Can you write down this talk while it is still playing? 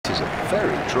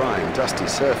very dry and dusty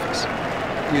surface.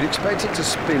 You'd expect it to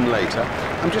spin later.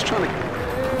 I'm just trying to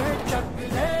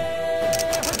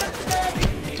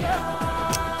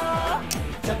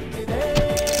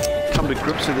come to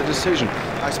grips with the decision.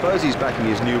 I suppose he's backing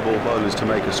his new ball bowlers to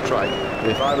make a strike.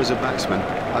 If I was a batsman,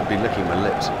 I'd be licking my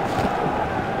lips.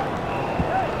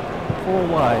 4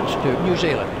 wides to New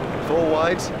Zealand. 4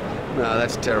 wides? No,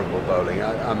 that's terrible bowling.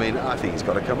 I mean, I think he's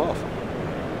got to come off.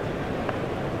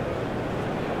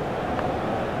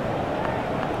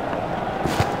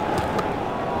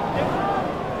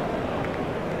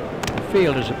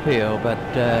 Fielder's appeal, but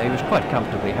he was quite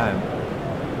comfortably home.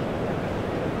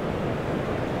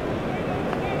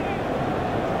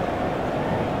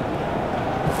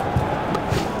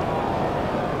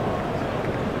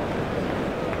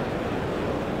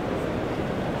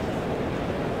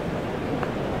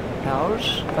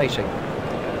 Powers facing.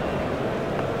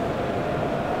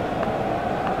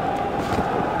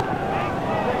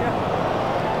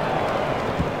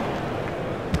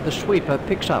 The sweeper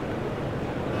picks up.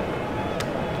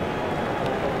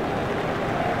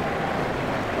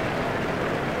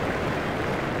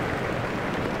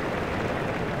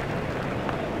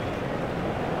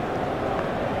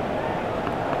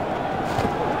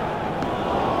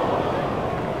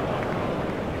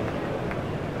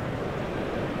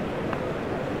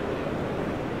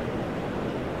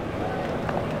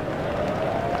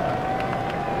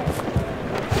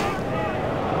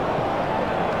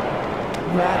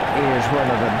 That is one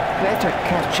of the better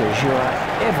catches you are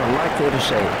ever likely to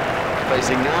see.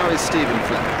 Facing now is Stephen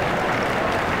Fleming.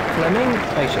 Fleming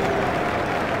facing.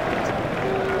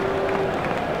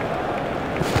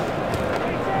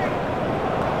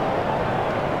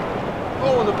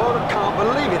 Oh, and the bowler can't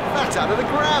believe it. That's out of the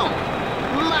ground.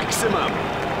 Maximum.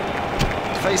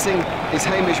 Facing is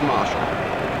Hamish Marshall.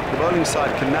 The bowling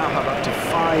side can now have up to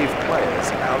 5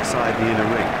 players outside the inner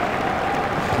ring.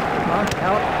 Mark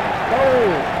out.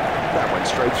 Oh, that went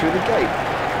straight through the gate.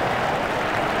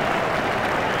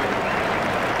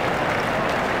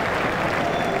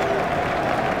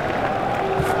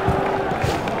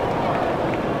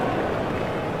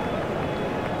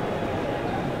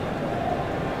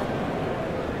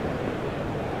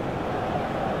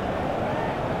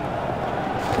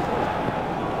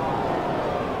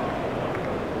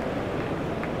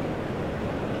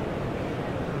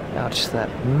 Ouch, that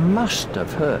must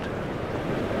have hurt.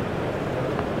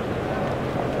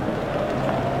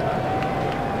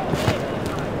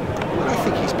 I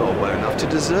think he's bowled well enough to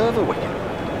deserve a wicket.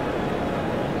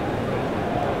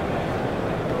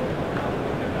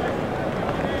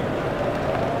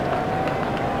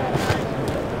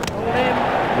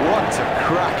 What a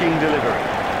cracking delivery.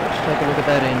 Let's take a look at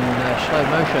that in slow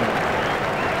motion.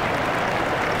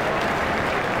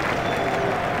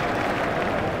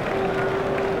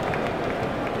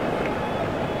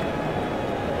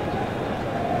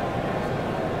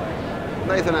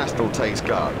 Nathan Astle takes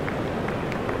guard.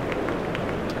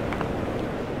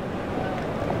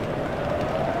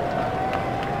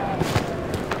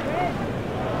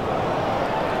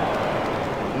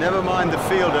 Never mind the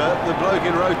fielder, the bloke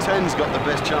in row 10's got the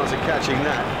best chance of catching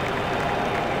that.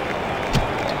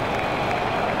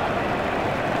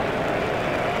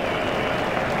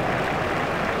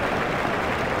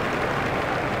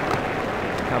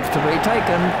 Comfortably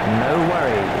taken, no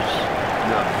worries.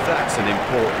 Now that's an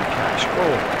important catch.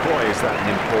 Oh boy, is that an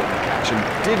important catch, and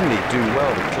didn't he do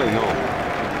well to cling on?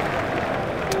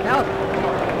 Out.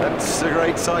 That's a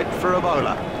great sight for a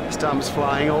bowler. Stumps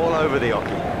flying all over the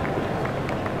oche.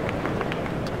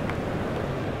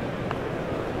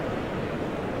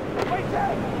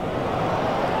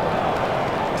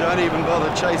 Don't even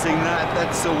bother chasing that.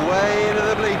 That's away into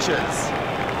the bleachers.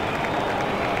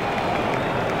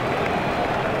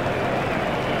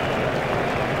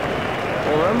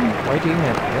 Oram waiting,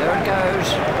 and there it goes.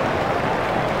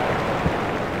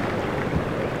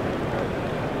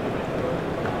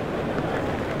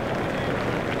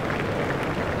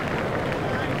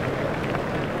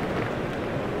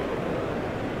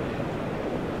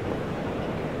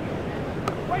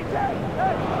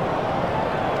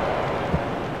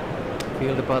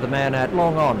 Fielded by the man at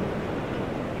long on.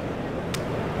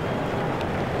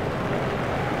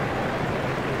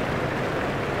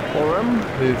 Oram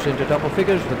moves into double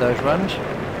figures with those runs.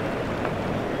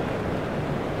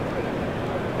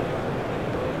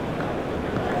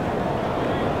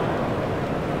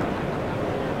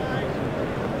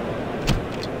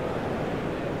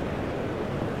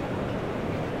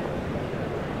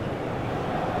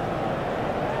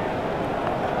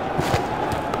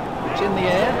 It's in the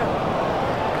air.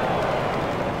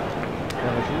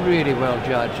 That was really well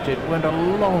judged. It went a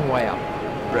long way up.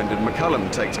 Brendan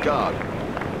McCullum takes guard.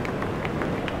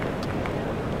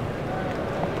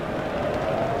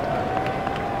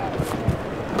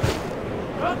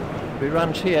 He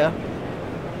runs here.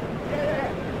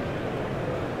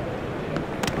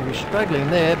 He was struggling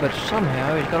there, but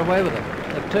somehow he's got away with it.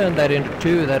 They've turned that into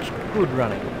 2. That's good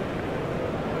running.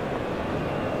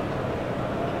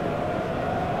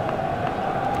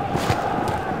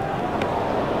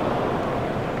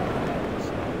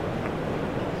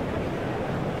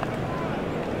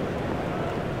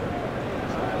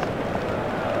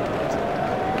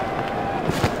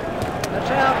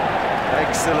 That's out.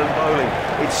 Excellent bowling.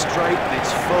 It's straight,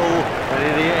 it's full, and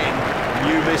in the end,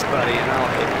 you miss, buddy, and I'll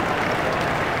hit.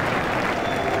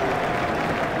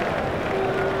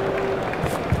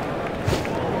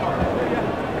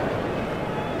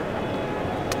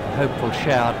 Hopeful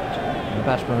shout, and the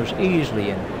batsman was easily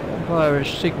in. The umpire is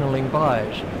signalling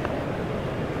byes.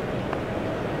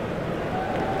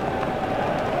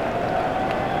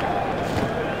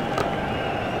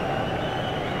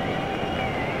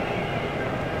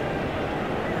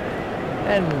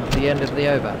 And the end of the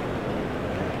over.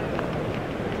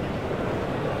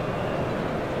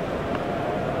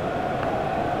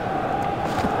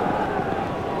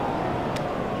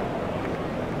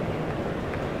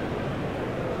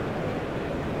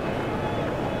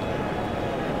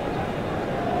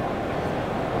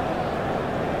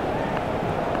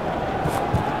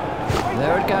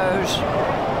 There it goes.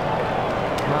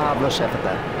 Marvellous effort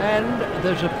there. And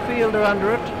there's a fielder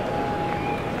under it.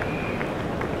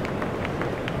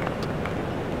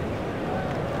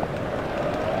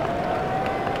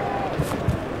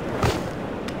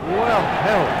 Well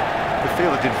held. The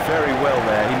fielder did very well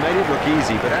there. He made it look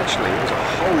easy, but actually it was a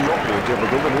whole lot more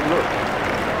difficult than it looked.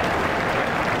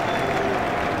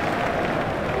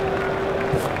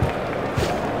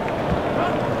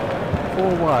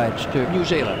 4 wides to New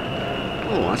Zealand.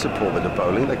 Oh, that's a poor bit of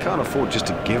bowling. They can't afford just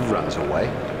to give runs away.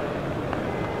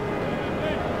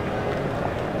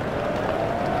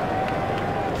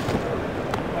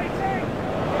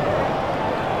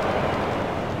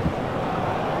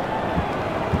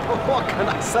 What can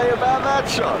I say about that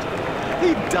shot?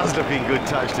 He does look in good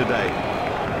touch today.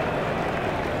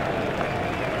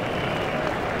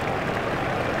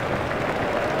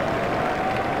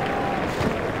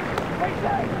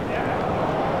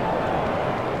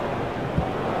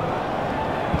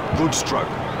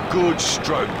 Good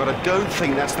stroke, but I don't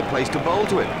think that's the place to bowl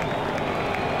to him.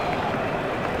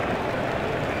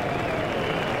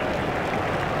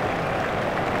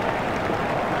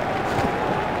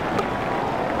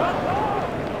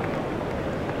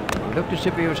 It looked as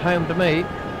if he was home to me.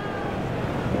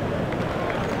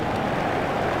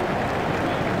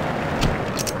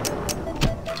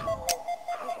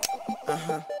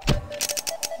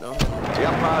 The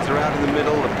umpires are out in the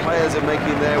middle, the players are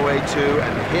making their way too,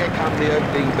 and here come the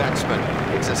opening batsmen.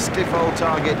 It's a stiff old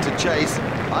target to chase.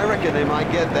 I reckon they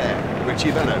might get there.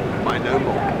 Richie Benaud might know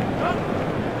more.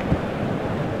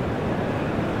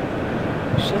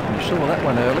 Certainly saw that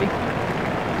one early.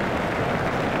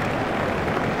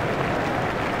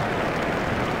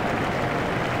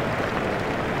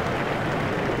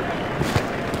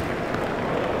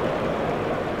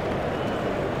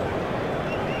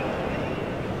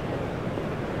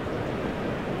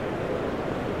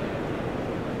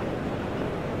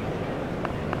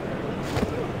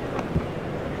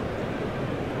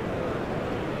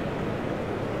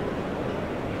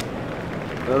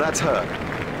 Well, that's hurt.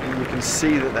 You can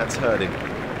see that that's hurting.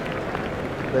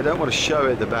 They don't want to show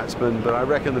it, the batsman, but I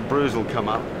reckon the bruise will come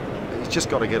up. He's just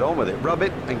got to get on with it. Rub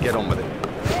it and get on with it.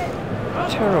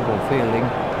 Terrible fielding.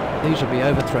 These will be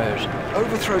overthrows.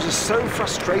 Overthrows are so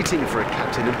frustrating for a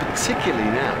captain, and particularly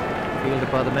now. Fielded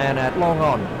by the man out long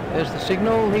on. There's the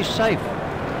signal. He's safe.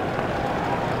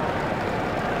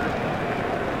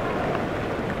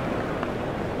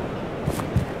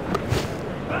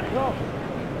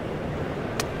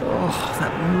 Oh,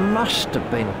 that must have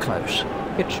been close.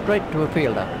 Hit straight to a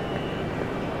fielder.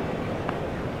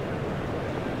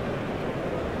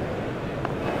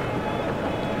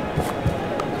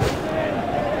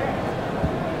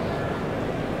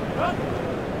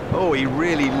 Oh, he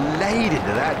really laid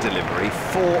into that delivery,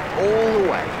 4 all the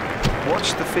way.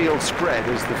 Watch the field spread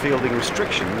as the fielding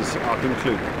restrictions are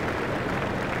concluded.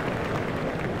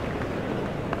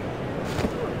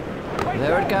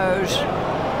 There it goes.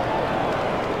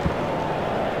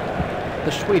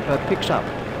 The sweeper picks up.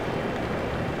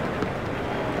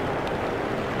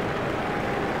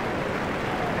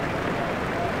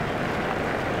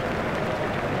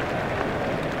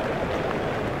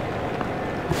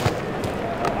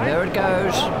 There it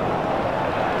goes.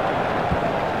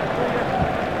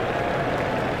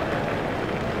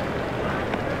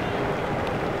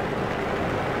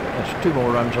 That's 2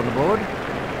 more runs on the board.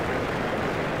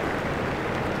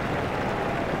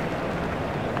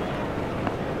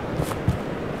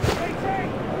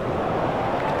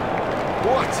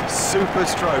 What a super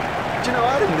stroke. Do you know,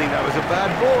 I didn't think that was a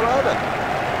bad ball either.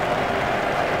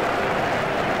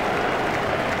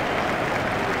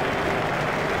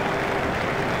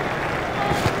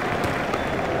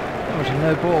 That was a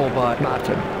no ball by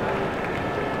Martin.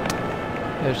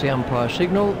 There's the umpire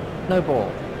signal. No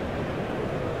ball.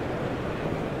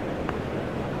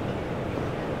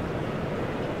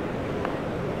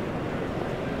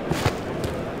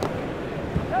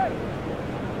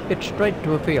 Hit straight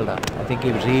to a fielder. I think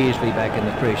he was easily back in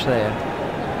the crease there.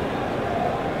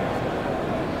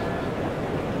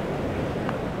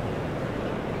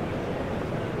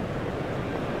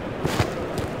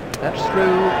 That's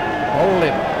through. Hold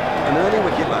him. An early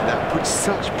wicket like that puts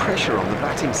such pressure on the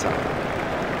batting side.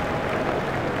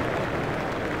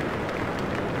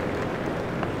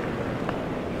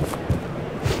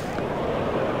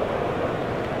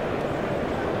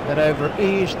 That over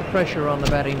eased the pressure on the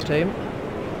batting team.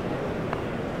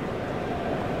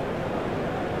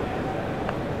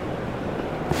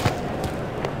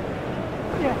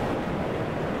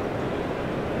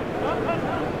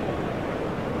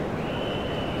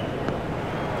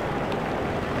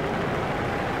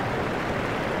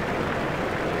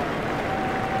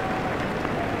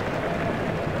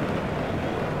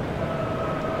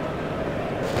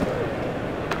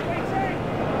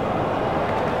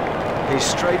 His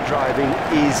straight driving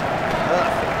is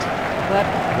perfect. That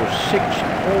was 6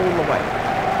 all the way.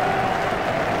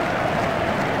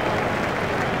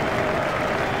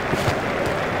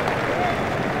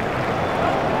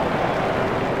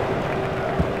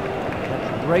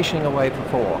 That's racing away for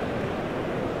 4.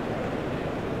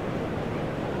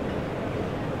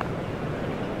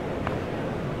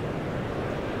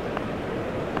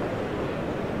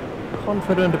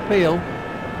 Confident appeal.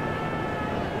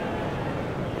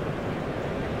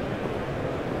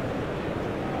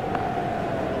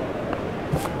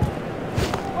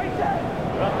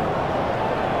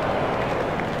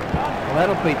 Well,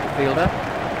 that'll beat the fielder.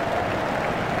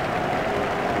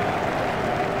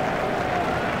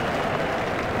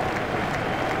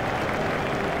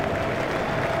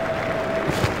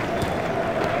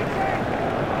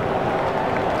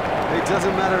 It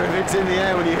doesn't matter if it's in the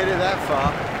air when you hit it that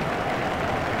far.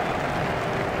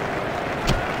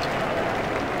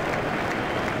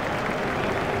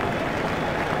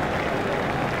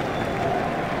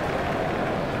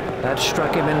 That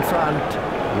struck him in front.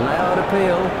 Loud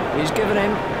appeal. He's given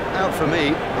him. Out for me.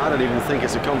 I don't even think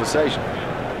it's a conversation.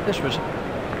 This was...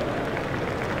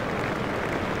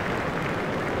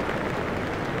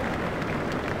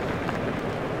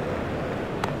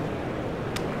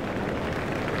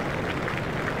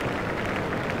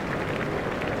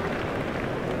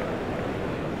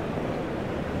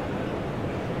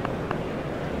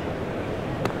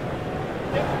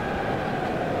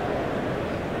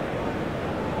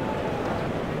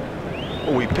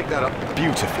 Oh, we picked that up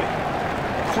beautifully.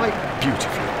 Quite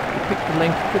beautifully. Picked the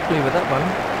length quickly with that one.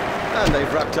 And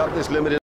they've wrapped up this limited